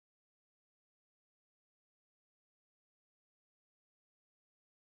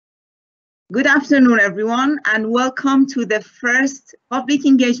Good afternoon, everyone, and welcome to the first public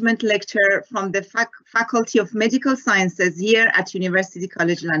engagement lecture from the Faculty of Medical Sciences here at University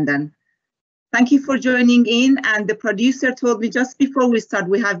College London. Thank you for joining in, and the producer told me just before we start,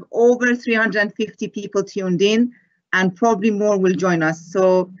 we have over 350 people tuned in, and probably more will join us.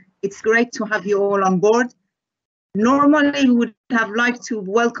 So it's great to have you all on board. Normally, we would have liked to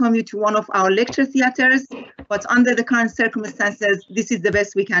welcome you to one of our lecture theaters, but under the current circumstances, this is the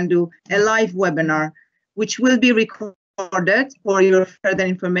best we can do, a live webinar, which will be recorded for your further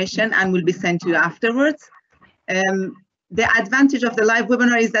information and will be sent to you afterwards. The advantage of the live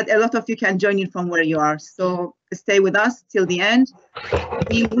webinar is that a lot of you can join in from where you are, so stay with us till the end.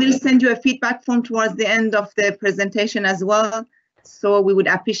 We will send you a feedback form towards the end of the presentation as well, so we would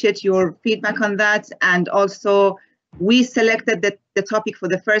appreciate your feedback on that. And also, we selected the topic for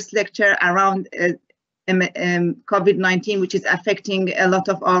the first lecture around COVID-19, which is affecting a lot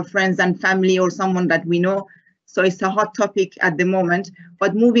of our friends and family or someone that we know. So it's a hot topic at the moment,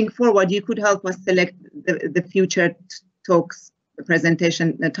 but moving forward, you could help us select the future talks,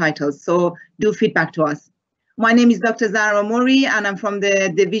 presentation titles. So do feedback to us. My name is Dr. Zahra Mori, and I'm from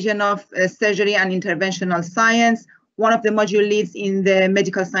the Division of Surgery and Interventional Science, one of the module leads in the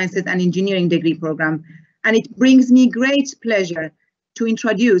Medical Sciences and Engineering degree program. And it brings me great pleasure to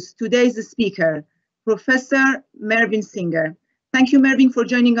introduce today's speaker, Professor Mervyn Singer. Thank you, Mervyn, for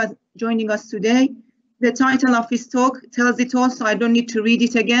joining us today. The title of his talk tells it all, so I don't need to read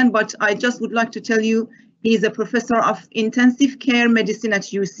it again, but I just would like to tell you he is a professor of intensive care medicine at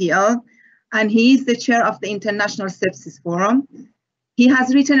UCL, and he is the chair of the International Sepsis Forum. He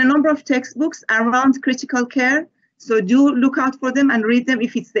has written a number of textbooks around critical care, so do look out for them and read them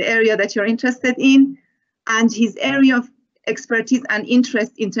if it's the area that you're interested in. And his area of expertise and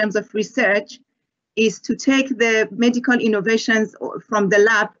interest in terms of research is to take the medical innovations from the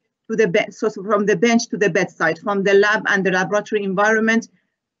lab to from the bench to the bedside, from the lab and the laboratory environment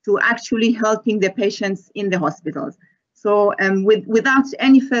to actually helping the patients in the hospitals. So without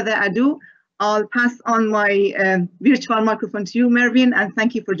any further ado, I'll pass on my virtual microphone to you, Mervyn, and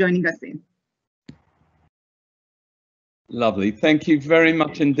thank you for joining us in. Lovely. Thank you very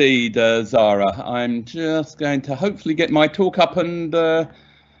much indeed, Zahra. I'm just going to hopefully get my talk up and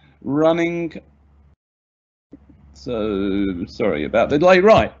running. So sorry about the delay.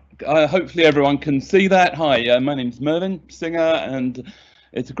 Right. Hopefully everyone can see that. Hi, my name's Mervyn Singer, and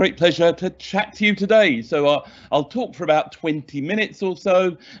it's a great pleasure to chat to you today. So I'll talk for about 20 minutes or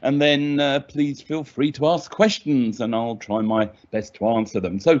so, and then please feel free to ask questions, and I'll try my best to answer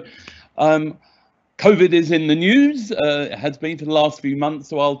them. So COVID is in the news, it has been for the last few months,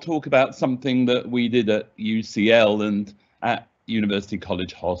 so I'll talk about something that we did at UCL and at University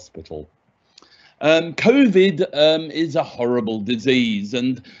College Hospital. COVID is a horrible disease,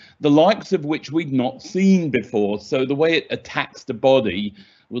 and the likes of which we'd not seen before, so the way it attacks the body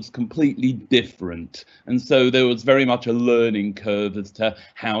was completely different, and so there was very much a learning curve as to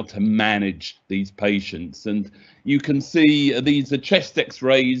how to manage these patients. And you can see these are chest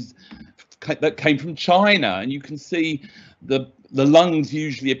x-rays that came from China, and you can see the lungs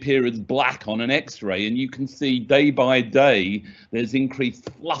usually appear as black on an x-ray, and you can see day by day there's increased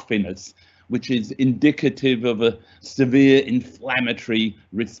fluffiness, which is indicative of a severe inflammatory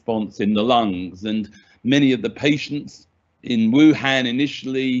response in the lungs. And many of the patients in Wuhan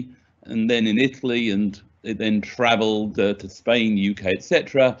initially, and then in Italy, and it then travelled to Spain, UK,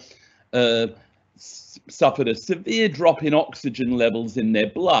 etc., suffered a severe drop in oxygen levels in their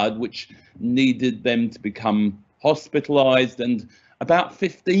blood, which needed them to become hospitalized, and about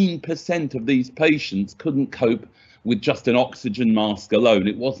 15% of these patients couldn't cope with just an oxygen mask alone.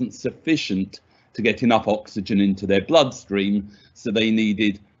 It wasn't sufficient to get enough oxygen into their bloodstream, so they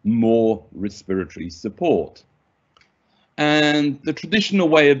needed more respiratory support. And the traditional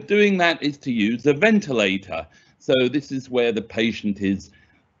way of doing that is to use a ventilator. So this is where the patient is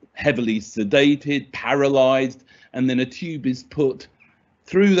heavily sedated, paralyzed, and then a tube is put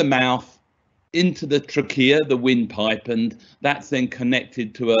through the mouth into the trachea, the windpipe, and that's then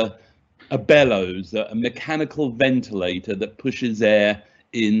connected to a bellows, a mechanical ventilator that pushes air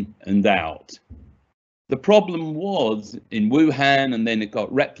in and out. The problem was in Wuhan, and then it got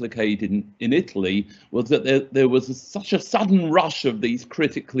replicated in Italy, was that there was such a sudden rush of these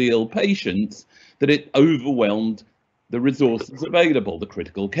critically ill patients that it overwhelmed the resources available, the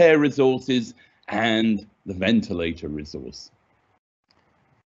critical care resources and the ventilator resource.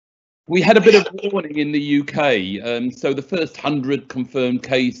 We had a bit of warning in the UK. So the first 100 confirmed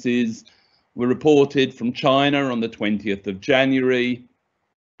cases were reported from China on the 20th of January,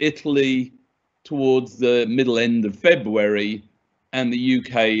 Italy towards the middle end of February, and the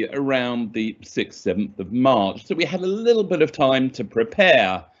UK around the 6th, 7th of March. So we had a little bit of time to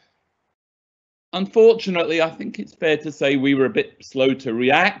prepare. Unfortunately, I think it's fair to say we were a bit slow to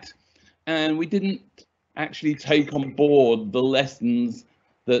react, and we didn't actually take on board the lessons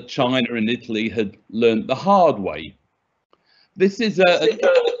that China and Italy had learned the hard way. This is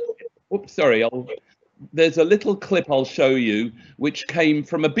there's a little clip I'll show you, which came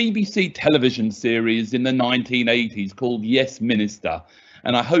from a BBC television series in the 1980s called Yes Minister,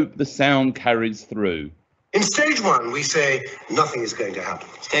 and I hope the sound carries through. In stage 1, we say nothing is going to happen.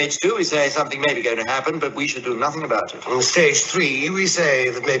 Stage 2, we say something may be going to happen, but we should do nothing about it. In stage 3, we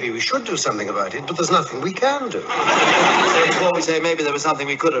say that maybe we should do something about it, but there's nothing we can do. Stage 4, we say maybe there was something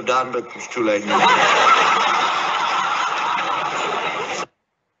we could have done, but it's too late now.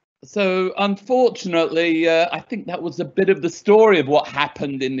 So unfortunately, I think that was a bit of the story of what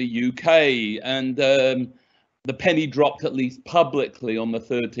happened in the UK, and the penny dropped, at least publicly, on the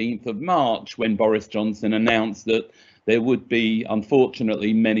 13th of March when Boris Johnson announced that there would be,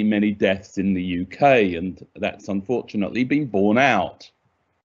 unfortunately, many, many deaths in the UK, and that's unfortunately been borne out.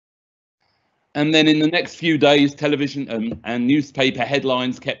 And then in the next few days, television and newspaper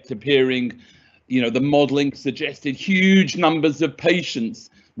headlines kept appearing. You know, the modelling suggested huge numbers of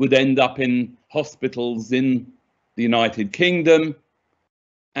patients would end up in hospitals in the United Kingdom,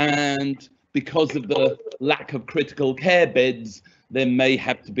 and because of the lack of critical care beds, there may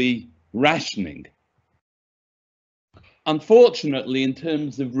have to be rationing. Unfortunately, in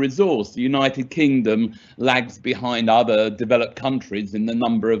terms of resource, the United Kingdom lags behind other developed countries in the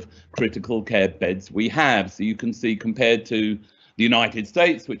number of critical care beds we have. So you can see, compared to the United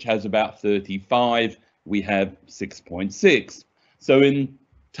States, which has about 35, we have 6.6. So in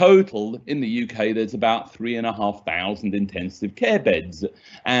total, in the UK, there's about 3,500 intensive care beds.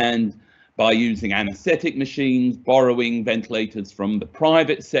 And by using anaesthetic machines, borrowing ventilators from the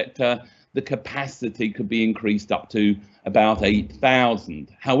private sector, the capacity could be increased up to about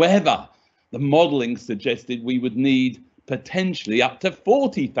 8,000. However, the modelling suggested we would need potentially up to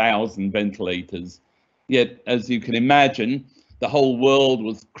 40,000 ventilators. Yet, as you can imagine, the whole world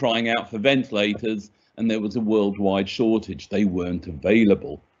was crying out for ventilators, and there was a worldwide shortage. They weren't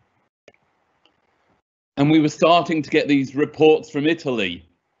available. And we were starting to get these reports from Italy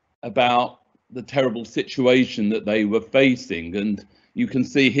about the terrible situation that they were facing. And you can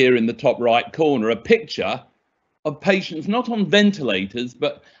see here in the top right corner a picture of patients not on ventilators,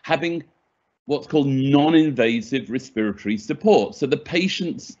 but having what's called non-invasive respiratory support. So the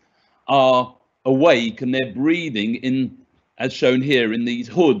patients are awake and they're breathing in, as shown here, in these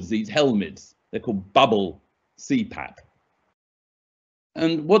hoods, these helmets. They're called bubble CPAP.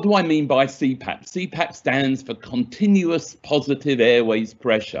 And what do I mean by CPAP? CPAP stands for continuous positive airways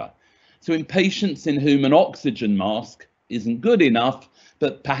pressure. So in patients in whom an oxygen mask isn't good enough,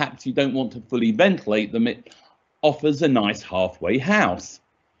 but perhaps you don't want to fully ventilate them, it offers a nice halfway house.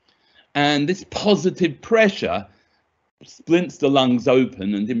 And this positive pressure splints the lungs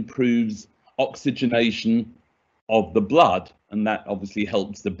open and improves oxygenation of the blood, and that obviously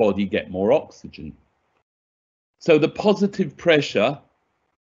helps the body get more oxygen. So the positive pressure,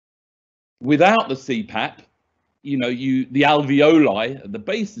 without the CPAP, you know, the alveoli at the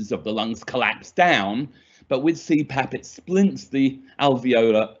bases of the lungs collapse down, but with CPAP it splints the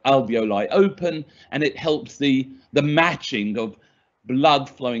alveoli open, and it helps the matching of blood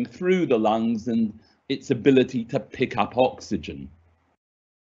flowing through the lungs and its ability to pick up oxygen.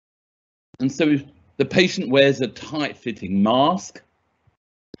 And so the patient wears a tight-fitting mask,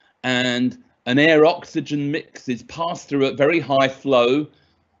 and an air oxygen mix is passed through at very high flow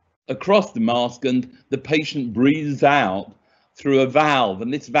across the mask, and the patient breathes out through a valve.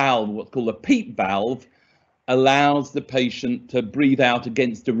 And this valve, what's called a PEEP valve, allows the patient to breathe out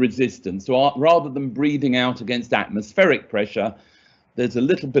against a resistance. So rather than breathing out against atmospheric pressure, there's a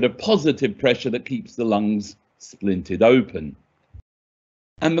little bit of positive pressure that keeps the lungs splinted open.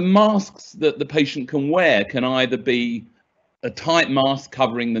 And the masks that the patient can wear can either be a tight mask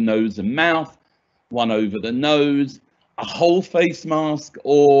covering the nose and mouth, one over the nose, a whole face mask,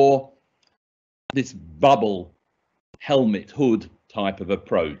 or this bubble helmet hood type of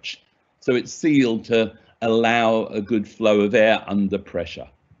approach. So it's sealed to allow a good flow of air under pressure.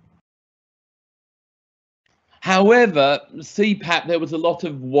 However, CPAP, there was a lot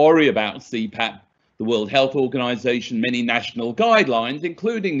of worry about CPAP. The World Health Organization, many national guidelines,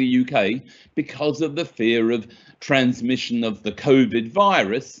 including the UK, because of the fear of transmission of the COVID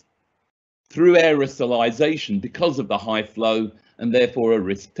virus through aerosolization because of the high flow, and therefore a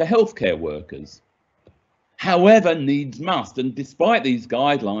risk to healthcare workers. However, needs must, and despite these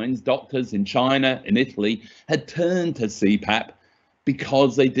guidelines, doctors in China and Italy had turned to CPAP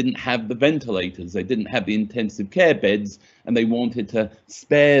because they didn't have the ventilators, they didn't have the intensive care beds, and they wanted to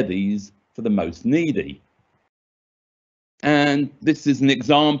spare these for the most needy. And this is an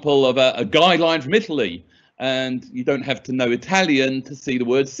example of a guideline from Italy, and you don't have to know Italian to see the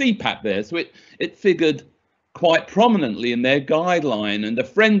word CPAP there. So it figured quite prominently in their guideline. And a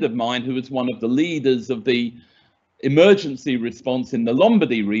friend of mine who was one of the leaders of the emergency response in the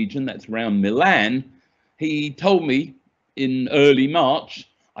Lombardy region, that's around Milan, he told me in early March,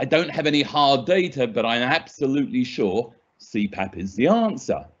 I don't have any hard data, but I'm absolutely sure CPAP is the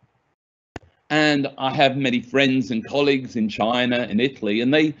answer. And I have many friends and colleagues in China and Italy,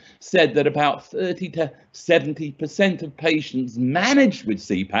 and they said that about 30 to 70% of patients managed with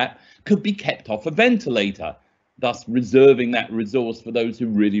CPAP could be kept off a ventilator, thus reserving that resource for those who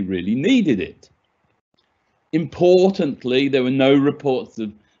really, really needed it. Importantly, there were no reports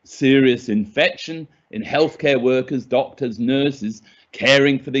of serious infection in healthcare workers, doctors, nurses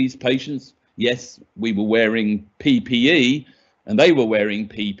caring for these patients. Yes, we were wearing PPE and they were wearing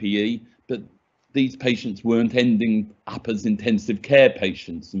PPE, but these patients weren't ending up as intensive care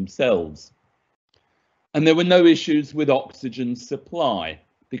patients themselves. And there were no issues with oxygen supply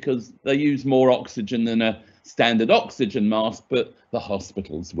because they use more oxygen than a standard oxygen mask, but the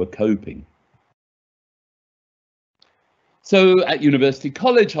hospitals were coping. So at University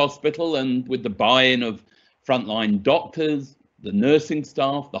College Hospital, and with the buy-in of frontline doctors, the nursing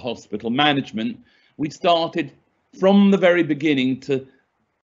staff, the hospital management, we started from the very beginning to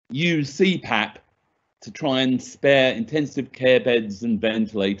use CPAP to try and spare intensive care beds and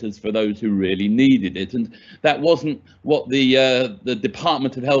ventilators for those who really needed it. And that wasn't what the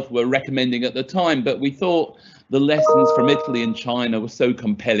Department of Health were recommending at the time, but we thought the lessons from Italy and China were so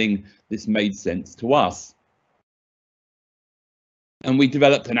compelling, this made sense to us. And we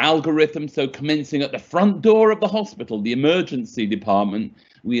developed an algorithm, so commencing at the front door of the hospital, the emergency department,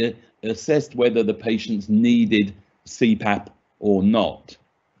 we assessed whether the patients needed CPAP or not.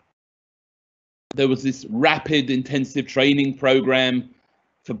 There was this rapid intensive training program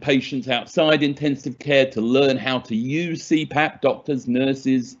for patients outside intensive care to learn how to use CPAP, doctors,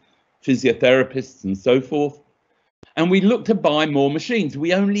 nurses, physiotherapists, and so forth. And we looked to buy more machines.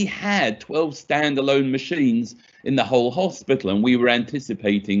 We only had 12 standalone machines in the whole hospital, and we were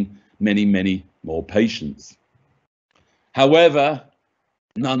anticipating many, many more patients. However,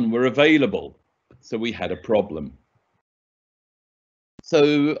 none were available, so we had a problem.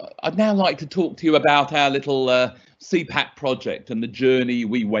 So I'd now like to talk to you about our little CPAP project and the journey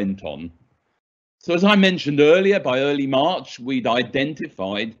we went on. So as I mentioned earlier, by early March, we'd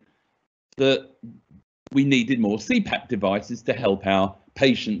identified that we needed more CPAP devices to help our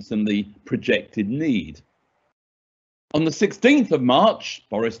patients and the projected need. On the 16th of March,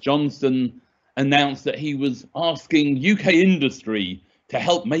 Boris Johnson announced that he was asking UK industry to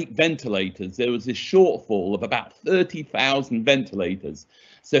help make ventilators. There was this shortfall of about 30,000 ventilators.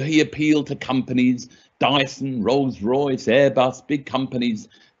 So he appealed to companies, Dyson, Rolls-Royce, Airbus, big companies,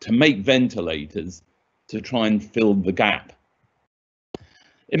 to make ventilators to try and fill the gap.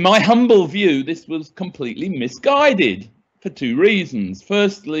 In my humble view, this was completely misguided for two reasons.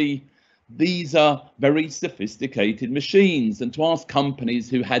 Firstly, these are very sophisticated machines, and to ask companies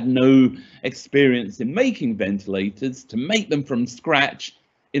who had no experience in making ventilators to make them from scratch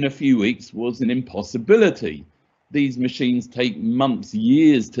in a few weeks was an impossibility. These machines take months,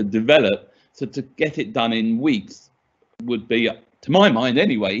 years to develop, so to get it done in weeks would be, to my mind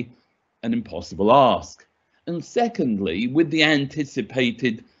anyway, an impossible ask. And secondly, with the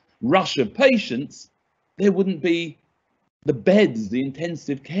anticipated rush of patients, there wouldn't be the beds, the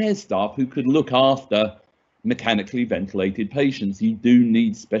intensive care staff who could look after mechanically ventilated patients. You do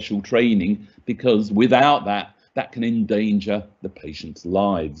need special training because without that, that can endanger the patient's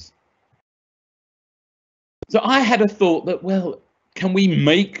lives. So I had a thought that, well, can we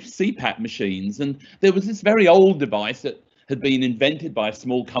make CPAP machines? And there was this very old device that had been invented by a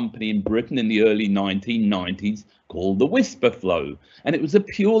small company in Britain in the early 1990s called the Whisper Flow. And it was a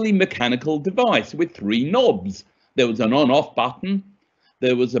purely mechanical device with three knobs. There was an on-off button,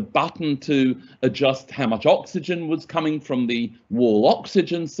 there was a button to adjust how much oxygen was coming from the wall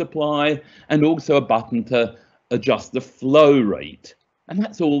oxygen supply, and also a button to adjust the flow rate. And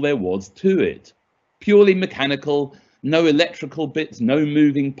that's all there was to it. Purely mechanical, no electrical bits, no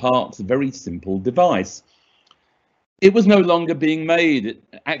moving parts, a very simple device. It was no longer being made. It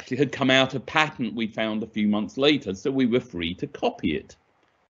actually had come out of patent, we found a few months later, so we were free to copy it.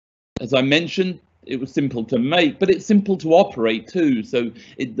 As I mentioned, it was simple to make, but it's simple to operate too, so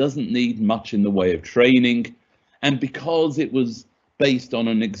it doesn't need much in the way of training. And because it was based on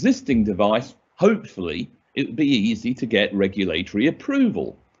an existing device, hopefully it would be easy to get regulatory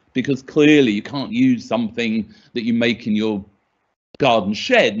approval, because clearly you can't use something that you make in your garden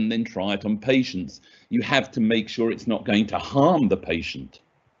shed and then try it on patients. You have to make sure it's not going to harm the patient.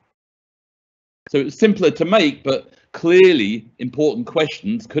 So it's simpler to make, but clearly important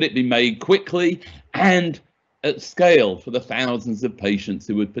questions. Could it be made quickly and at scale for the thousands of patients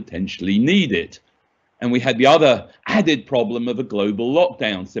who would potentially need it? And we had the other added problem of a global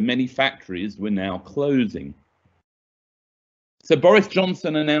lockdown, so many factories were now closing. So Boris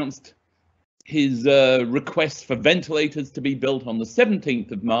Johnson announced his request for ventilators to be built on the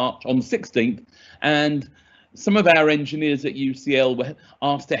 17th of March, on the 16th, and some of our engineers at UCL were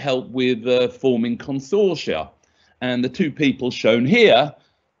asked to help with forming consortia. And the two people shown here,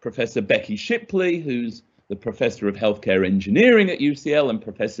 Professor Becky Shipley, who's the Professor of Healthcare Engineering at UCL, and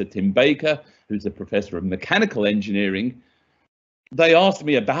Professor Tim Baker, who's the Professor of Mechanical Engineering. They asked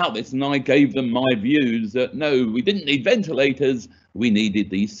me about this and I gave them my views that no, we didn't need ventilators, we needed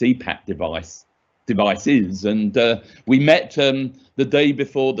these CPAP devices. And we met the day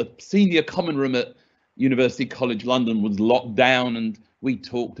before the senior common room at University College London was locked down, and we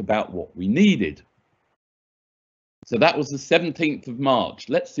talked about what we needed. So that was the 17th of March.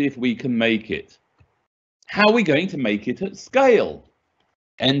 Let's see if we can make it. How are we going to make it at scale?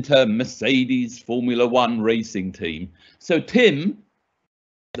 Enter Mercedes Formula One racing team. So Tim,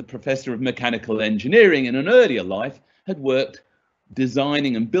 the Professor of Mechanical Engineering in an earlier life, had worked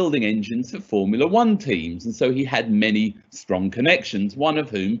designing and building engines for Formula One teams, and so he had many strong connections, one of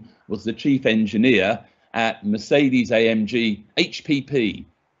whom was the chief engineer at Mercedes-AMG HPP,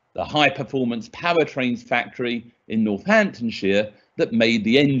 the high performance powertrains factory in Northamptonshire that made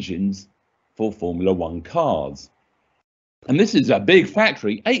the engines for Formula One cars. And this is a big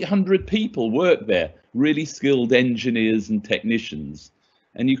factory, 800 people work there, really skilled engineers and technicians.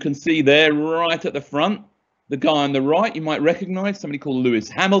 And you can see there right at the front, the guy on the right you might recognise, somebody called Lewis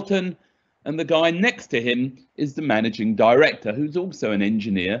Hamilton, and the guy next to him is the managing director, who's also an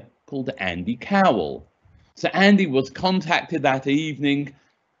engineer, called Andy Cowell. So Andy was contacted that evening,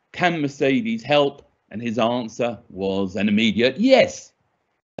 can Mercedes help? And his answer was an immediate yes.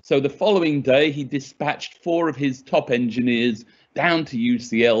 So the following day he dispatched 4 of his top engineers down to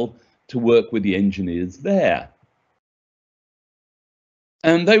UCL to work with the engineers there.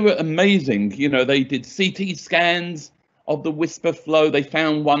 And they were amazing. You know, they did CT scans of the whisper flow. They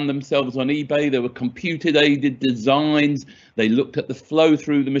found one themselves on eBay. There were computer aided designs. They looked at the flow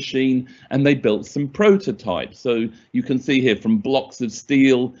through the machine and they built some prototypes. So you can see here from blocks of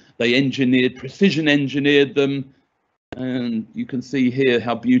steel, they precision engineered them. And you can see here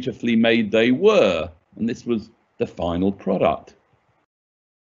how beautifully made they were. And this was the final product.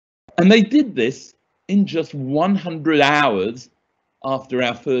 And they did this in just 100 hours after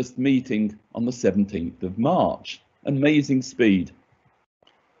our first meeting on the 17th of March. Amazing speed.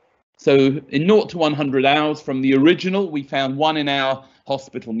 So in 0 to 100 hours from the original, we found one in our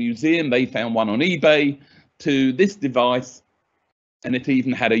hospital museum, they found one on eBay, to this device, and it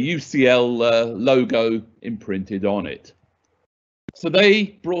even had a UCL logo imprinted on it. So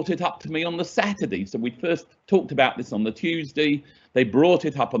they brought it up to me on the Saturday. So we first talked about this on the Tuesday, they brought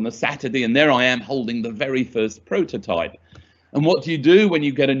it up on the Saturday, and there I am holding the very first prototype. And what do you do when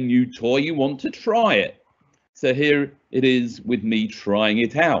you get a new toy? You want to try it. So here it is with me trying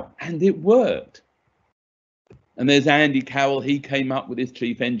it out, and it worked. And there's Andy Cowell, he came up with his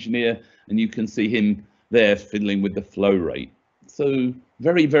chief engineer, and you can see him there fiddling with the flow rate. So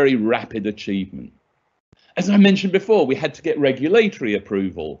very, very rapid achievement. As I mentioned before, we had to get regulatory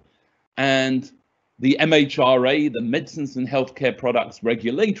approval, and the MHRA, the Medicines and Healthcare Products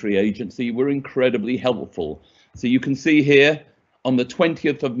Regulatory Agency, were incredibly helpful. So you can see here on the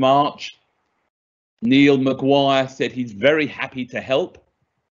 20th of March, Neil Maguire said he's very happy to help.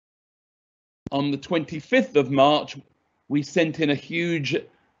 On the 25th of March, we sent in a huge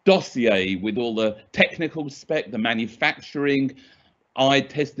dossier with all the technical spec, the manufacturing. I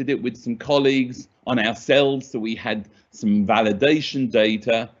tested it with some colleagues on ourselves, so we had some validation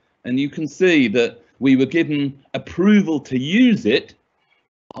data. And you can see that we were given approval to use it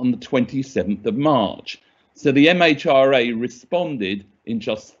on the 27th of March. So the MHRA responded in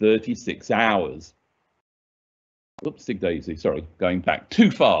just 36 hours. Oopsie daisy, sorry, going back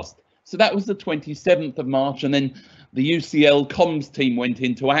too fast. So that was the 27th of March, and then the UCL comms team went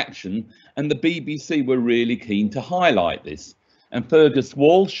into action, and the BBC were really keen to highlight this. And Fergus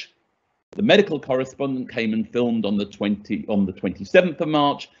Walsh, the medical correspondent, came and filmed on the 27th of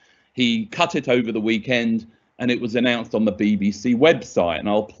March. He cut it over the weekend, and it was announced on the BBC website. And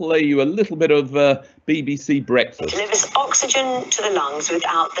I'll play you a little bit of BBC Breakfast. It delivers oxygen to the lungs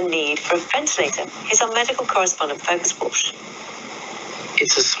without the need for a ventilator. Here's our medical correspondent, Fergus Walsh.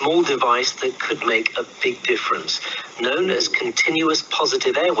 It's a small device that could make a big difference. Known as continuous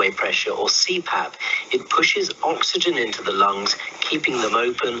positive airway pressure, or CPAP, it pushes oxygen into the lungs, keeping them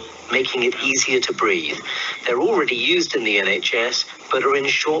open, making it easier to breathe. They're already used in the NHS, but are in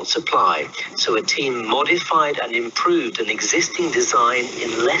short supply. So a team modified and improved an existing design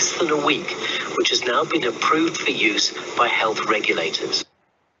in less than a week, which has now been approved for use by health regulators.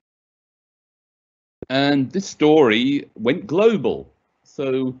 And this story went global.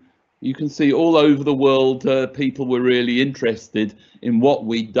 So you can see all over the world, people were really interested in what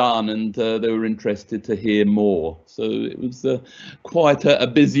we'd done, and they were interested to hear more. So it was quite a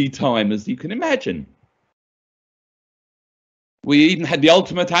busy time, as you can imagine. We even had the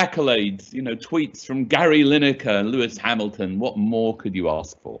ultimate accolades, you know, tweets from Gary Lineker and Lewis Hamilton. What more could you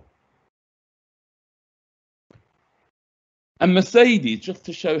ask for? And Mercedes, just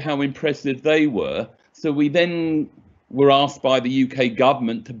to show how impressive they were. So we then were asked by the UK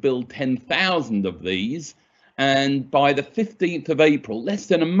government to build 10,000 of these, and by the 15th of April, less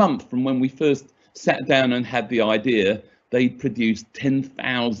than a month from when we first sat down and had the idea, they produced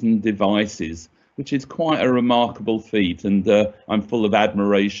 10,000 devices, which is quite a remarkable feat, and I'm full of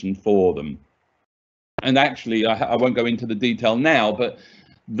admiration for them. And actually, I won't go into the detail now, but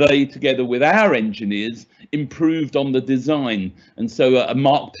they, together with our engineers, improved on the design, and so a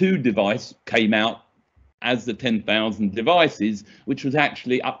Mark II device came out as the 10,000 devices, which was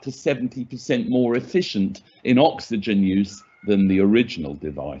actually up to 70% more efficient in oxygen use than the original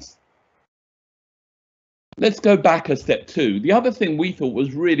device. Let's go back a step too. The other thing we thought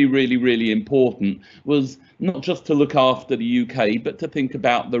was really important was not just to look after the UK, but to think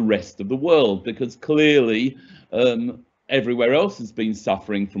about the rest of the world, because clearly everywhere else has been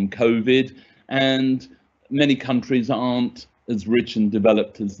suffering from COVID, and many countries aren't as rich and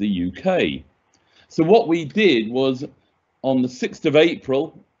developed as the UK. So what we did was, on the 6th of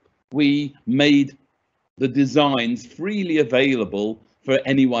April, we made the designs freely available for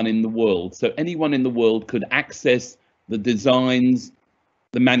anyone in the world. So anyone in the world could access the designs,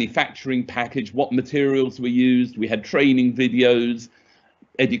 the manufacturing package, what materials were used. We had training videos,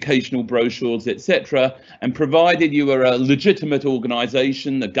 educational brochures, etc. And provided you were a legitimate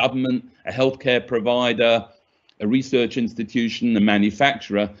organisation, a government, a healthcare provider, a research institution, a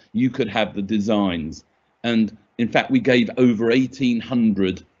manufacturer, you could have the designs. And in fact, we gave over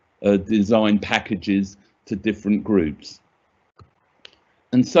 1,800 design packages to different groups.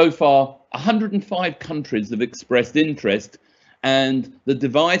 And so far, 105 countries have expressed interest, and the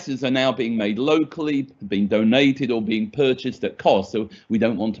devices are now being made locally, being donated or being purchased at cost. So we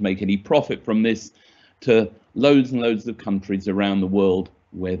don't want to make any profit from this, to loads and loads of countries around the world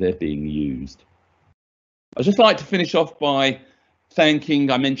where they're being used. I'd just like to finish off by thanking,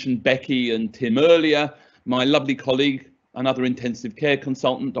 I mentioned Becky and Tim earlier, my lovely colleague, another intensive care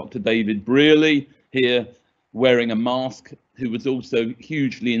consultant, Dr. David Brearley, here wearing a mask, who was also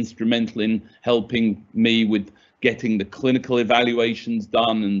hugely instrumental in helping me with getting the clinical evaluations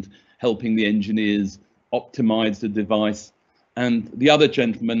done and helping the engineers optimize the device. And the other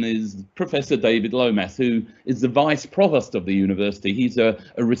gentleman is Professor David Lomas, who is the Vice Provost of the university. He's a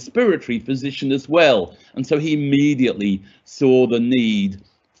respiratory physician as well. And so he immediately saw the need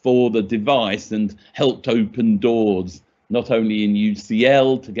for the device and helped open doors, not only in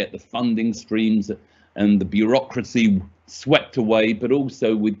UCL to get the funding streams and the bureaucracy swept away, but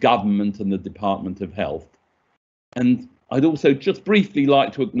also with government and the Department of Health. And I'd also just briefly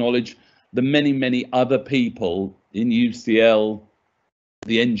like to acknowledge the many other people in UCL,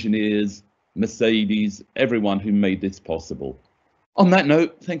 the engineers, Mercedes, everyone who made this possible. On that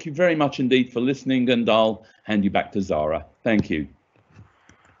note, thank you very much indeed for listening, and I'll hand you back to Zara. Thank you.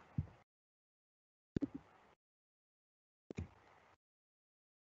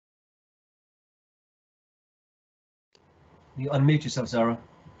 You unmute yourself, Zara.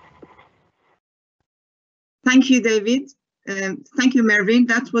 Thank you, David. Thank you, Mervyn.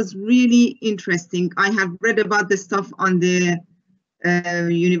 That was really interesting. I have read about the stuff on the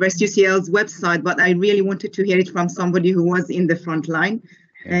University UCL's website, but I really wanted to hear it from somebody who was in the front line.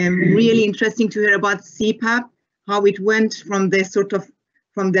 Really interesting to hear about CPAP, how it went from the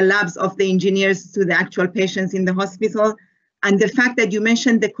from the labs of the engineers to the actual patients in the hospital. And the fact that you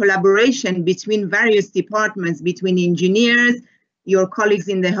mentioned the collaboration between various departments, between engineers, your colleagues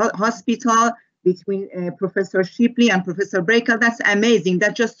in the hospital, between Professor Shipley and Professor Breaker, that's amazing.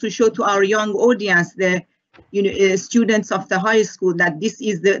 That just to show to our young audience the students of the high school, that this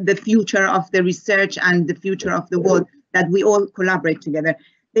is the future of the research and the future of the world, that we all collaborate together.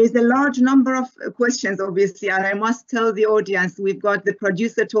 There's a large number of questions, obviously, and I must tell the audience, the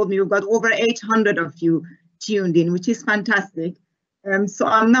producer told me we've got over 800 of you tuned in, which is fantastic. So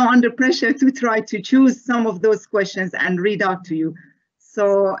I'm now under pressure to try to choose some of those questions and read out to you.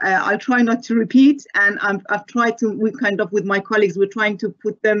 So I'll try not to repeat, and I've tried to, with my colleagues, we're trying to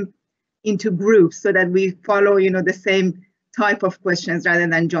put them into groups so that we follow, the same type of questions rather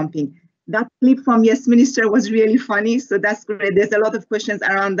than jumping. That clip from Yes Minister was really funny, so that's great. There's a lot of questions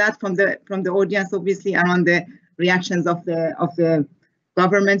around that from the audience, obviously, around the reactions of the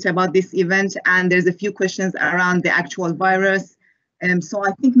government about this event, and there's a few questions around the actual virus. So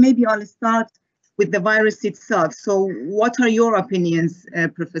I think maybe I'll start with the virus itself. So what are your opinions,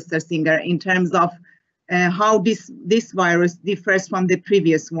 Professor Singer, in terms of how this virus differs from the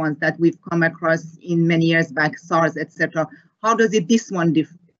previous ones that we've come across in many years back, SARS, etc.? How does this one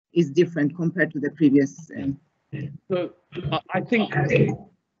is different compared to the previous? So I think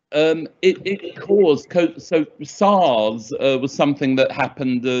it caused, so SARS was something that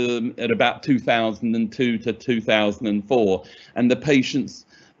happened at about 2002 to 2004, and the patients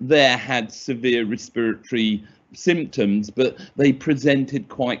there had severe respiratory symptoms, but they presented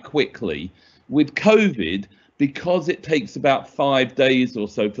quite quickly. With COVID, because it takes about 5 days or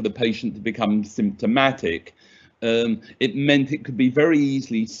so for the patient to become symptomatic, it meant it could be very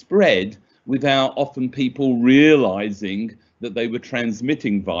easily spread without often people realizing that they were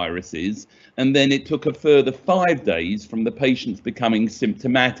transmitting viruses. And then it took a further 5 days from the patients becoming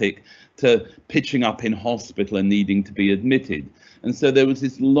symptomatic to pitching up in hospital and needing to be admitted. And so there was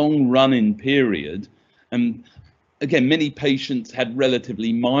this long run-in period. And again, many patients had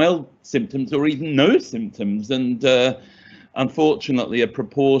relatively mild symptoms or even no symptoms. And unfortunately, a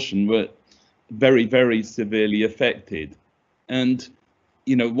proportion were very, very severely affected. And,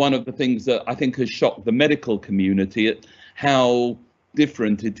 one of the things that I think has shocked the medical community, how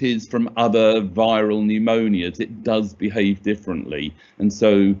different it is from other viral pneumonias. It does behave differently. And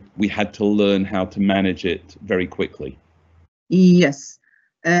so we had to learn how to manage it very quickly. Yes,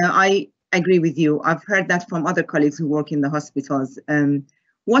 I agree with you. I've heard that from other colleagues who work in the hospitals.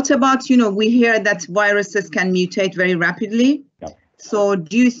 What about, we hear that viruses can mutate very rapidly. Yeah. So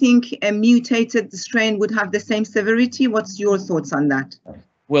do you think a mutated strain would have the same severity? What's your thoughts on that?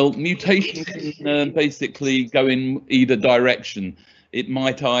 Well, mutation can basically go in either direction. It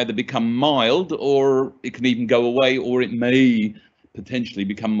might either become mild, or it can even go away, or it may potentially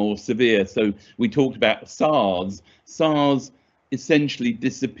become more severe. So we talked about SARS. SARS essentially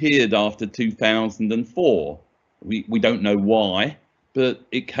disappeared after 2004. We don't know why, but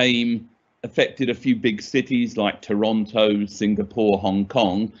it affected a few big cities like Toronto, Singapore, Hong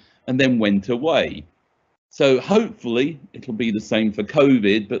Kong, and then went away. So hopefully it'll be the same for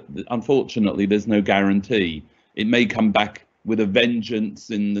COVID, but unfortunately there's no guarantee. It may come back with a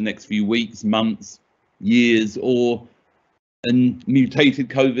vengeance in the next few weeks, months, years, or a mutated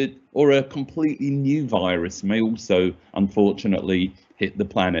COVID or a completely new virus may also unfortunately hit the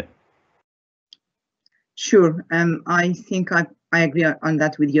planet. Sure, I think I agree on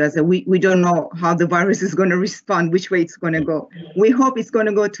that with you. As we don't know how the virus is going to respond, which way it's going to go. We hope it's going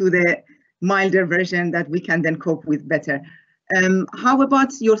to go to the milder version that we can then cope with better. How about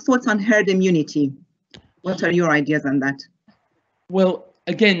your thoughts on herd immunity? What are your ideas on that? Well,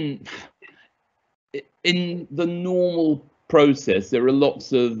 again, in the normal process, there are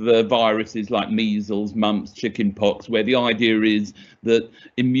lots of viruses like measles, mumps, chickenpox, where the idea is that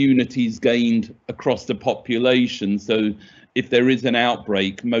immunity is gained across the population. So if there is an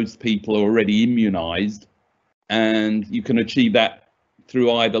outbreak, most people are already immunized, and you can achieve that through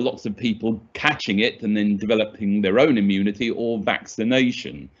either lots of people catching it and then developing their own immunity, or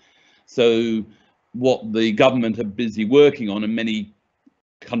vaccination. So what the government are busy working on, and many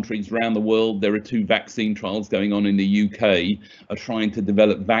countries around the world, there are 2 vaccine trials going on in the UK, are trying to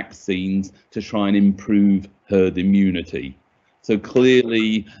develop vaccines to try and improve herd immunity. So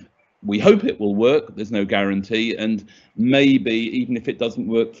clearly, we hope it will work, there's no guarantee, and maybe even if it doesn't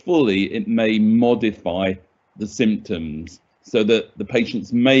work fully, it may modify the symptoms so that the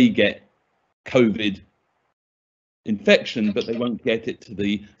patients may get COVID infection, but they won't get it to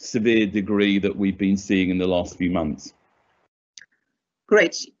the severe degree that we've been seeing in the last few months.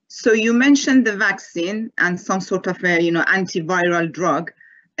 Great. So you mentioned the vaccine and some sort of a, antiviral drug.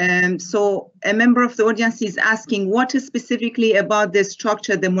 So a member of the audience is asking, what is specifically about the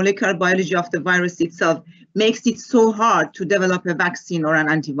structure, the molecular biology of the virus itself makes it so hard to develop a vaccine or an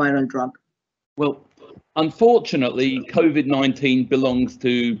antiviral drug? Well, unfortunately, COVID-19 belongs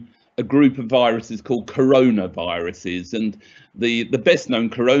to a group of viruses called coronaviruses, and the best known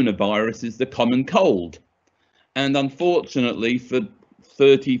coronavirus is the common cold. And unfortunately, for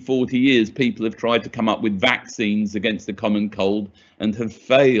 30, 40 years, people have tried to come up with vaccines against the common cold and have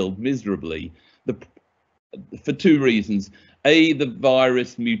failed miserably. For two reasons. A, the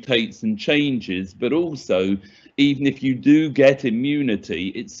virus mutates and changes, but also, even if you do get immunity,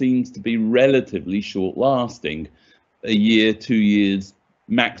 it seems to be relatively short-lasting, a year, 2 years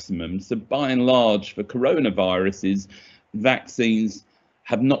maximum. So by and large, for coronaviruses, vaccines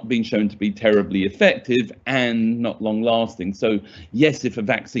have not been shown to be terribly effective and not long-lasting. So yes, if a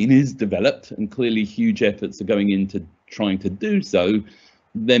vaccine is developed, and clearly huge efforts are going into trying to do so,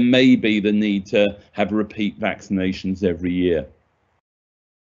 there may be the need to have repeat vaccinations every year.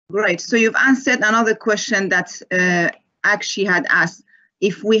 Great. So you've answered another question that Akshi had asked.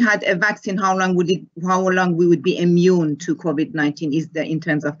 If we had a vaccine, how long we would be immune to COVID-19 in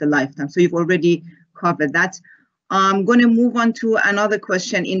terms of the lifetime? So you've already covered that. I'm going to move on to another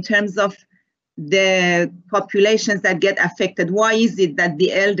question in terms of the populations that get affected. Why is it that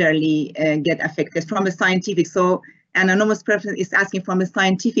the elderly get affected from a scientific? So an anonymous person is asking from a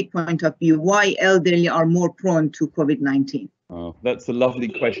scientific point of view, why elderly are more prone to COVID-19? Oh, that's a lovely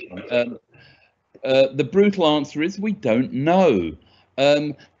question. The brutal answer is we don't know.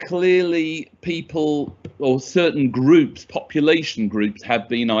 Clearly, people or certain groups, population groups, have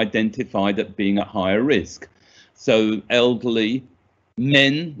been identified as being at higher risk. So elderly,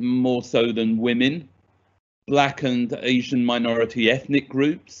 men more so than women, Black and Asian minority ethnic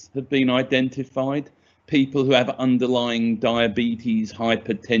groups have been identified, people who have underlying diabetes,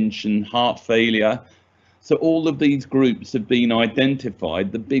 hypertension, heart failure. So all of these groups have been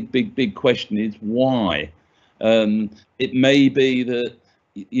identified. The big question is why? It may be that,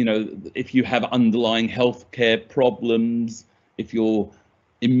 you know, if you have underlying healthcare problems, if your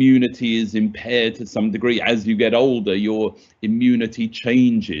immunity is impaired to some degree as you get older, your immunity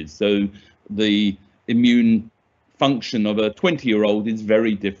changes. So the immune function of a 20-year-old is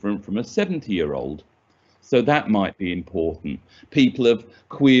very different from a 70-year-old. So that might be important. People have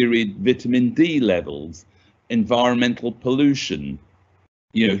queried vitamin D levels, environmental pollution,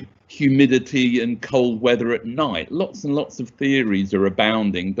 you know, humidity and cold weather at night. Lots and lots of theories are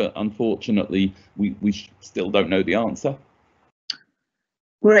abounding, but unfortunately, we still don't know the answer.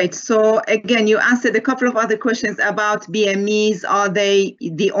 Great. So again, you answered a couple of other questions about BMEs. Are they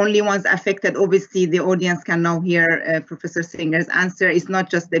the only ones affected? Obviously, the audience can now hear Professor Singer's answer. It's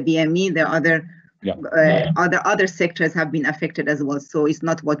not just the BME. There are other sectors have been affected as well. So it's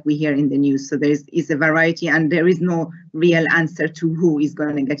not what we hear in the news. So there is a variety, and there is no real answer to who is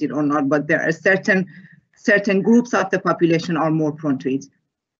going to get it or not. But there are certain groups of the population are more prone to it.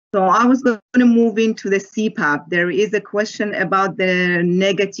 So I was going to move into the CPAP. There is a question about the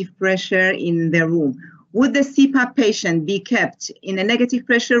negative pressure in the room. Would the CPAP patient be kept in a negative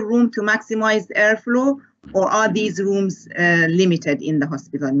pressure room to maximize airflow, or are these rooms limited in the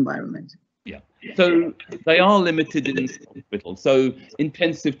hospital environment? Yeah, so they are limited in hospital. So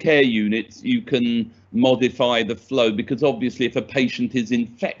intensive care units, you can modify the flow, because obviously if a patient is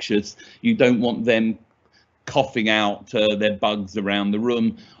infectious, you don't want them coughing out their bugs around the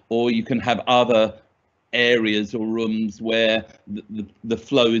room, or you can have other areas or rooms where the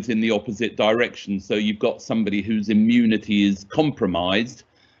flow is in the opposite direction. So you've got somebody whose immunity is compromised,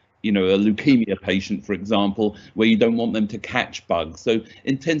 you know, a leukemia patient, for example, where you don't want them to catch bugs. So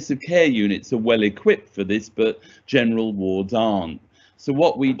intensive care units are well equipped for this, but general wards aren't. So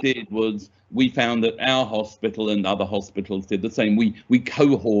what we did was we found that our hospital and other hospitals did the same. We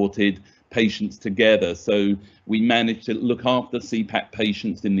cohorted patients together. So we managed to look after CPAP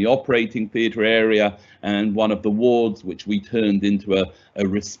patients in the operating theatre area and one of the wards, which we turned into a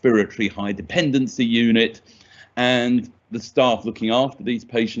respiratory high dependency unit. And the staff looking after these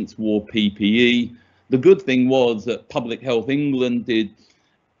patients wore PPE. The good thing was that Public Health England did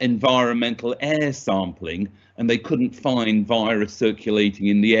environmental air sampling, and they couldn't find virus circulating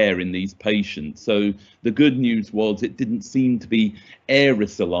in the air in these patients. So the good news was it didn't seem to be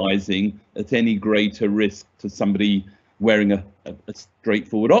aerosolizing at any greater risk to somebody wearing a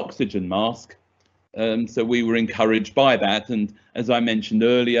straightforward oxygen mask. So we were encouraged by that. And as I mentioned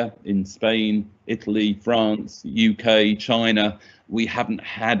earlier, in Spain, Italy, France, UK, China, we haven't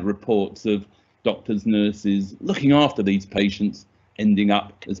had reports of doctors, nurses looking after these patients ending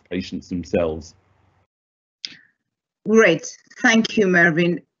up as patients themselves. Great, thank you,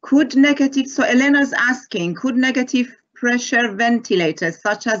 Mervyn. So Elena's asking, could negative pressure ventilators,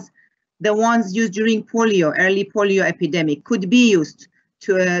 such as the ones used during early polio epidemic, could be used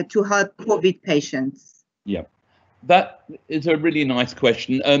to help COVID patients? Yeah, That is a really nice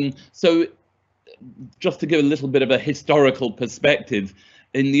question. So just to give a little bit of a historical perspective,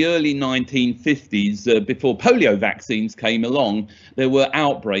 in the early 1950s, before polio vaccines came along, there were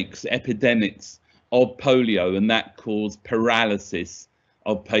outbreaks, epidemics of polio, and that caused paralysis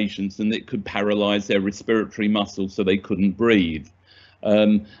of patients, and it could paralyze their respiratory muscles so they couldn't breathe.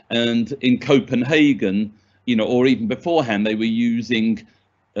 And in Copenhagen, you know, or even beforehand, they were using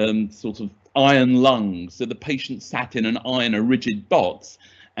sort of iron lungs. So the patient sat in an iron, a rigid box,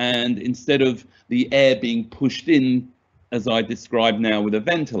 and instead of the air being pushed in, as I described now with a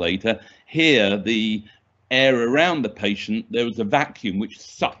ventilator, here the air around the patient, there was a vacuum which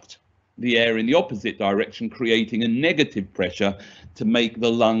sucked the air in the opposite direction, creating a negative pressure to make the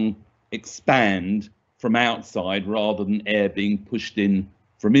lung expand from outside rather than air being pushed in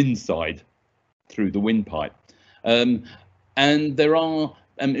from inside through the windpipe. And there are,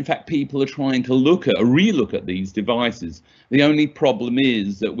 in fact, people are trying to relook at these devices. The only problem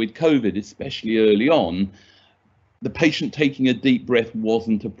is that with COVID, especially early on, the patient taking a deep breath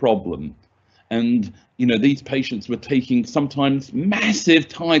wasn't a problem. And, you know, these patients were taking sometimes massive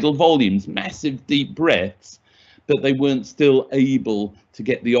tidal volumes, massive deep breaths, but they weren't still able to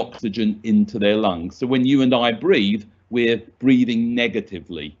get the oxygen into their lungs. So when you and I breathe, we're breathing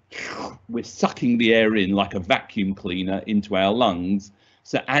negatively. We're sucking the air in like a vacuum cleaner into our lungs.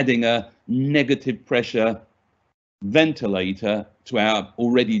 So adding a negative pressure ventilator to our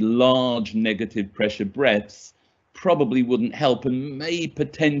already large negative pressure breaths probably wouldn't help and may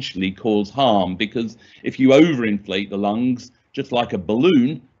potentially cause harm, because if you overinflate the lungs, just like a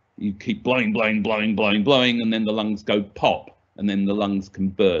balloon, you keep blowing, blowing, blowing, blowing, blowing, and then the lungs go pop, and then the lungs can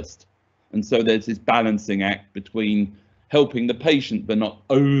burst. And so there's this balancing act between helping the patient but not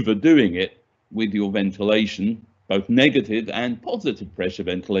overdoing it with your ventilation, both negative and positive pressure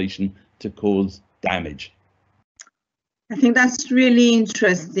ventilation, to cause damage. I think that's really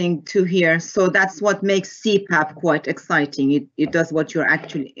interesting to hear. So that's what makes CPAP quite exciting. It does what you're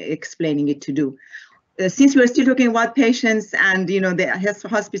actually explaining it to do. Since we're still talking about patients and, you know, the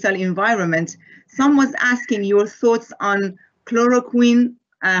hospital environment, someone's asking your thoughts on chloroquine,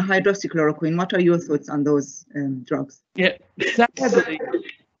 hydroxychloroquine. What are your thoughts on those drugs? Yeah, sadly,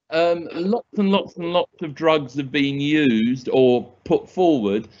 lots and lots and lots of drugs have been used or put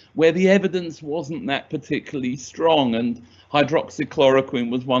forward where the evidence wasn't that particularly strong, and hydroxychloroquine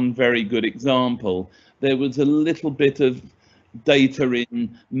was one very good example. There was a little bit of data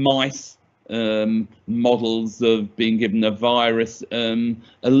in mice models of being given a virus, a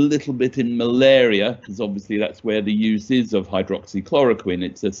little bit in malaria, because obviously that's where the use is of hydroxychloroquine.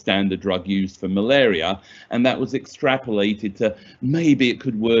 It's a standard drug used for malaria, and that was extrapolated to maybe it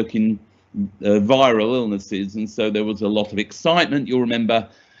could work in viral illnesses, and so there was a lot of excitement. You'll remember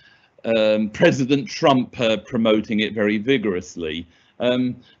President Trump promoting it very vigorously.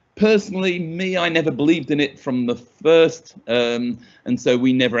 Personally, I never believed in it from the first, and so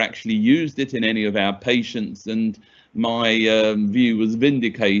we never actually used it in any of our patients, and my view was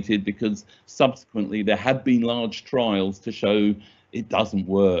vindicated because subsequently there have been large trials to show it doesn't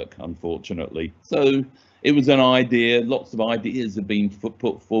work, unfortunately. So it was an idea. Lots of ideas have been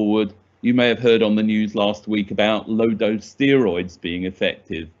put forward. You may have heard on the news last week about low-dose steroids being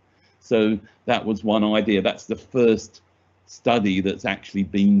effective. So that was one idea. That's the first study that's actually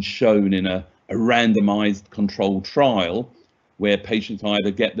been shown in a randomized controlled trial where patients either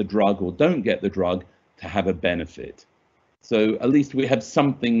get the drug or don't get the drug to have a benefit. So at least we have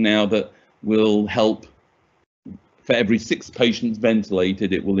something now that will help. For every 6 patients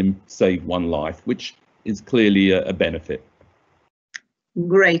ventilated, it will save 1 life, which is clearly a benefit.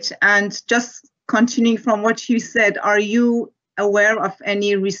 Great. And just continuing from what you said, are you aware of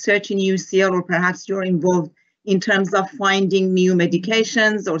any research in UCL, or perhaps you're involved in terms of finding new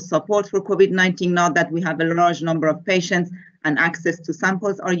medications or support for COVID-19 now that we have a large number of patients and access to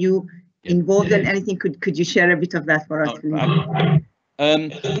samples? Are you involved in anything? Could you share a bit of that for us, please?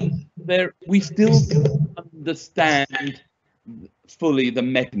 We still don't understand fully the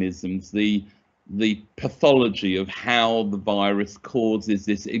mechanisms, the pathology of how the virus causes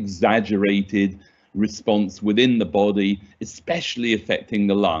this exaggerated response within the body, especially affecting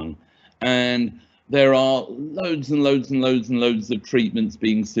the lung. And there are loads and loads and loads and loads of treatments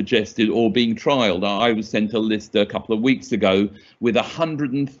being suggested or being trialed. I was sent a list a couple of weeks ago with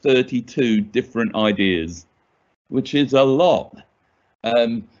 132 different ideas, which is a lot.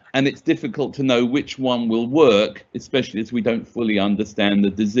 And it's difficult to know which one will work, especially as we don't fully understand the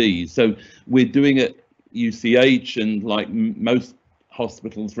disease. So we're doing it UCH, and like most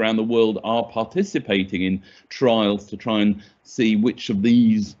hospitals around the world are participating in trials to try and see which of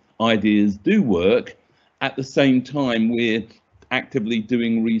these ideas do work, at the same time, we're actively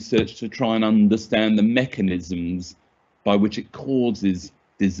doing research to try and understand the mechanisms by which it causes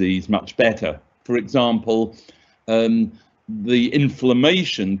disease much better. For example, the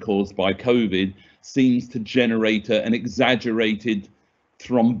inflammation caused by COVID seems to generate an exaggerated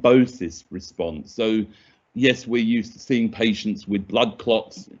thrombosis response. So yes, we're used to seeing patients with blood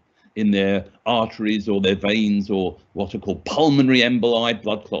clots in their arteries or their veins, or what are called pulmonary emboli,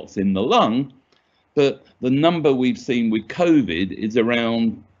 blood clots in the lung. But the number we've seen with COVID is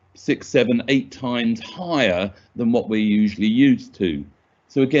around 6, 7, 8 times higher than what we're usually used to.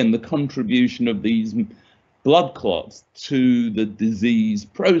 So again, the contribution of these blood clots to the disease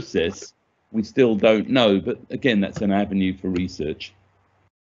process, we still don't know. But again, that's an avenue for research.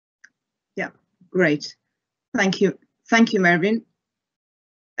 Yeah, great. Thank you. Thank you, Mervyn.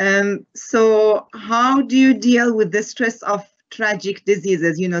 So how do you deal with the stress of tragic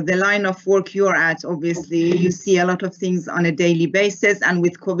diseases? You know, the line of work you're at, obviously, you see a lot of things on a daily basis, and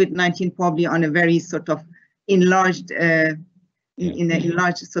with COVID-19 probably on a very sort of enlarged, in a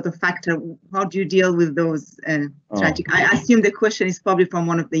enlarged sort of factor. How do you deal with those tragic? I assume the question is probably from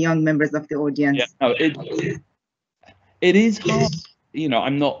one of the young members of the audience. Yeah, no, it is hard. You know,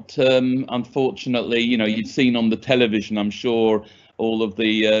 I'm not, unfortunately, you know, you've seen on the television, I'm sure, all of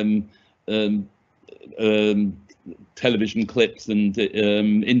the television clips and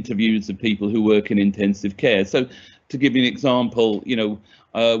interviews of people who work in intensive care. So to give you an example, you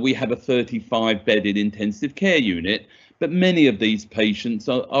know, we have a 35-bedded intensive care unit, but many of these patients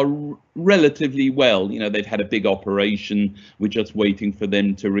are relatively well. You know, they've had a big operation, we're just waiting for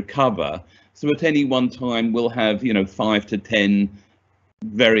them to recover. So at any one time, we'll have, you know, 5 to 10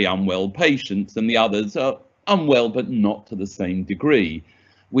 very unwell patients, and the others are unwell, but not to the same degree.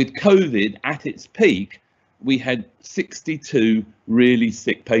 With COVID at its peak, we had 62 really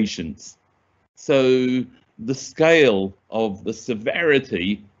sick patients. So the scale of the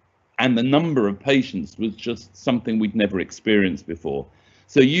severity and the number of patients was just something we'd never experienced before.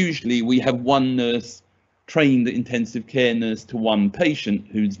 So usually we have one nurse, trained intensive care nurse, to one patient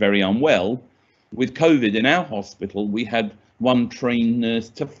who's very unwell. With COVID in our hospital, we had one trained nurse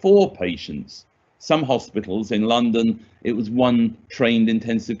to 4 patients. Some hospitals in London, it was one trained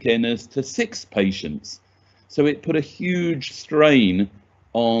intensive care nurse to 6 patients. So it put a huge strain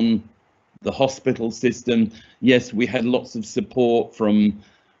on the hospital system. Yes, we had lots of support from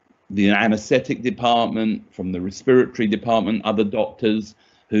the anaesthetic department, from the respiratory department, other doctors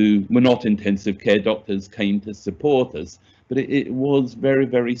who were not intensive care doctors came to support us, but it was very,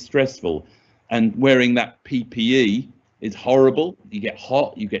 very stressful. And wearing that PPE is horrible. You get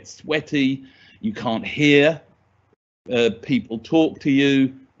hot, you get sweaty, you can't hear people talk to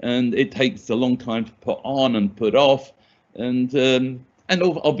you, and it takes a long time to put on and put off. And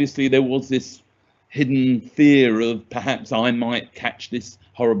obviously there was this hidden fear of perhaps I might catch this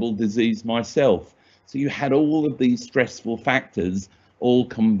horrible disease myself. So you had all of these stressful factors all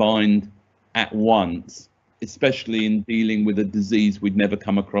combined at once, especially in dealing with a disease we'd never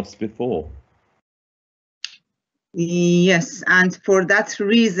come across before. Yes, and for that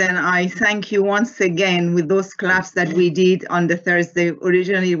reason, I thank you once again with those claps that we did on the Thursday.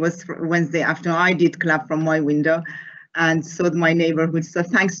 Originally it was Wednesday afternoon. I did clap from my window, and so did my neighborhood. So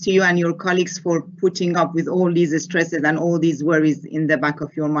thanks to you and your colleagues for putting up with all these stresses and all these worries in the back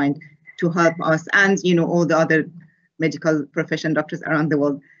of your mind to help us and, you know, all the other medical profession doctors around the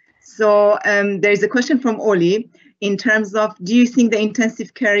world. So there's a question from Oli. In terms of, do you think the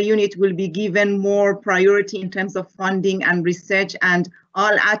intensive care unit will be given more priority in terms of funding and research? And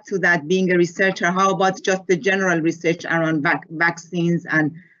I'll add to that, being a researcher, how about just the general research around vaccines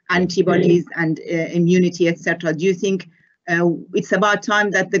and antibodies and immunity, etc.? Do you think it's about time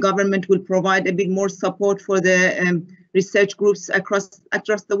that the government will provide a bit more support for the research groups across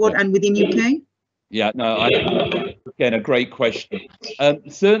the world and within UK? Yeah, no, again, a great question.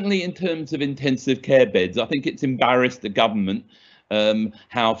 Certainly in terms of intensive care beds, I think it's embarrassed the government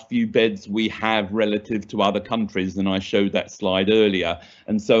how few beds we have relative to other countries, and I showed that slide earlier.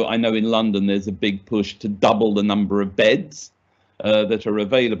 And so I know in London there's a big push to double the number of beds that are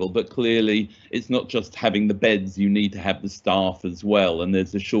available, but clearly it's not just having the beds, you need to have the staff as well, and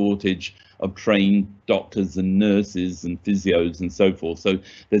there's a shortage of trained doctors and nurses and physios and so forth. So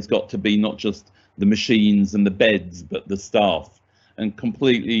there's got to be not just the machines and the beds, but the staff. And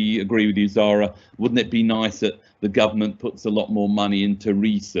completely agree with you, Zara. Wouldn't it be nice that the government puts a lot more money into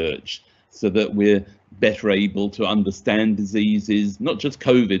research so that we're better able to understand diseases, not just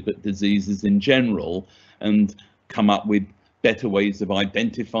COVID, but diseases in general, and come up with better ways of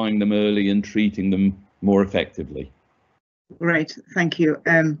identifying them early and treating them more effectively? Right, thank you.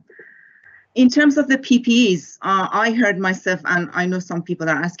 In terms of the PPEs, I heard myself, and I know some people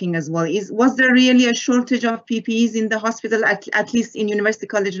are asking as well, was there really a shortage of PPEs in the hospital, at least in University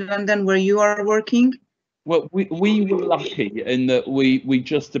College London where you are working? Well, we were lucky in that we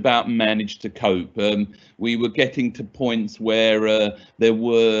just about managed to cope. We were getting to points where there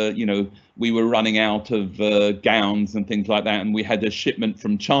were, we were running out of gowns and things like that, and we had a shipment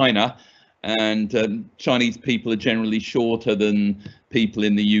from China, and Chinese people are generally shorter than people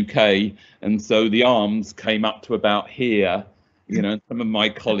in the UK, and so the arms came up to about here. Some of my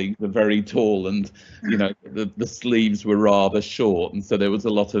colleagues are very tall, and the sleeves were rather short, and so there was a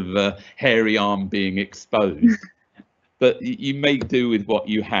lot of hairy arm being exposed. But you make do with what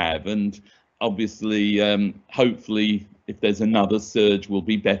you have, and obviously, hopefully, if there's another surge, we'll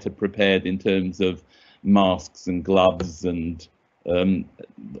be better prepared in terms of masks and gloves and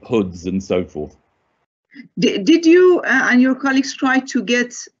hoods and so forth. Did you and your colleagues try to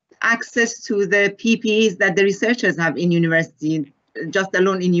get access to the PPEs that the researchers have in university, just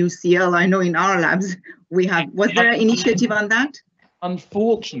alone in UCL? I know in our labs we have. Was there an initiative on that?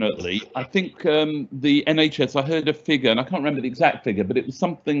 Unfortunately, I think the NHS, I heard a figure, and I can't remember the exact figure, but it was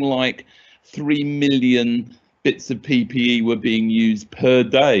something like 3 million bits of PPE were being used per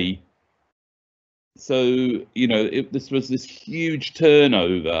day. So, this was this huge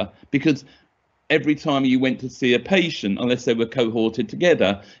turnover, because every time you went to see a patient, unless they were cohorted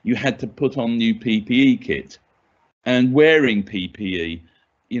together, you had to put on new PPE kit. And wearing PPE,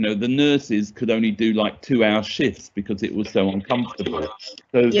 the nurses could only do like 2-hour shifts because it was so uncomfortable.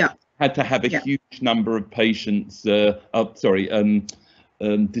 So had to have a huge number of patients,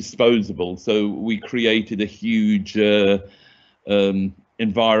 disposable. So we created a huge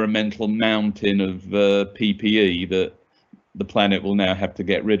environmental mountain of PPE that the planet will now have to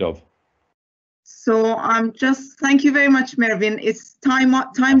get rid of. So thank you very much, Mervyn. It's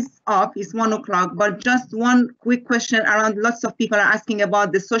time's up, it's 1 o'clock, but just one quick question around. Lots of people are asking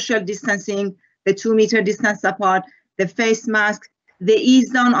about the social distancing, the 2-meter distance apart, the face mask, the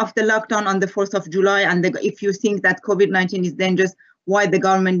ease down of the lockdown on the 4th of July. And if you think that COVID-19 is dangerous, why the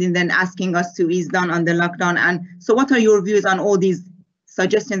government is then asking us to ease down on the lockdown? And so what are your views on all these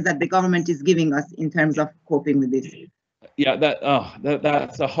suggestions that the government is giving us in terms of coping with this? Yeah,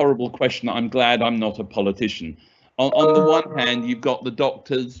 that's a horrible question. I'm glad I'm not a politician. On the one hand, you've got the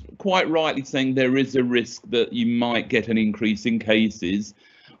doctors quite rightly saying there is a risk that you might get an increase in cases.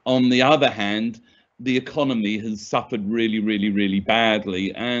 On the other hand, the economy has suffered really, really, really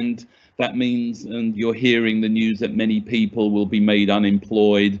badly. And that means, and you're hearing the news, that many people will be made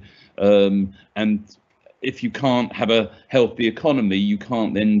unemployed. And if you can't have a healthy economy, you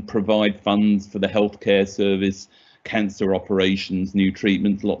can't then provide funds for the healthcare service, cancer operations, new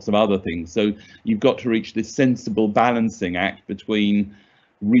treatments, lots of other things. So you've got to reach this sensible balancing act between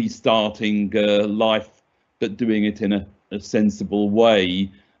restarting life, but doing it in a sensible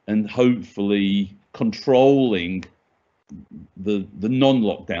way, and hopefully controlling the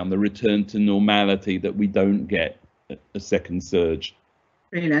non-lockdown, the return to normality, that we don't get a second surge.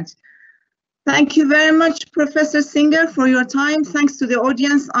 Brilliant. Thank you very much, Professor Singer, for your time. Thanks to the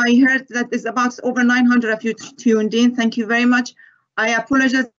audience. I heard that there's about over 900 of you tuned in. Thank you very much. I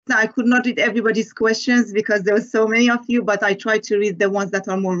apologize that I could not read everybody's questions because there were so many of you, but I tried to read the ones that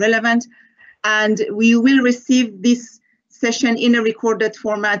are more relevant. And we will receive this session in a recorded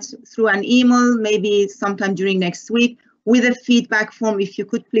format through an email, maybe sometime during next week, with a feedback form. If you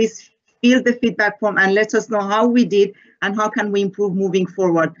could please fill the feedback form and let us know how we did and how can we improve moving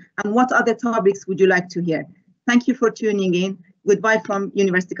forward, and what other topics would you like to hear. Thank you for tuning in. Goodbye from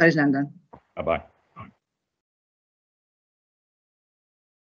University College London. Bye-bye.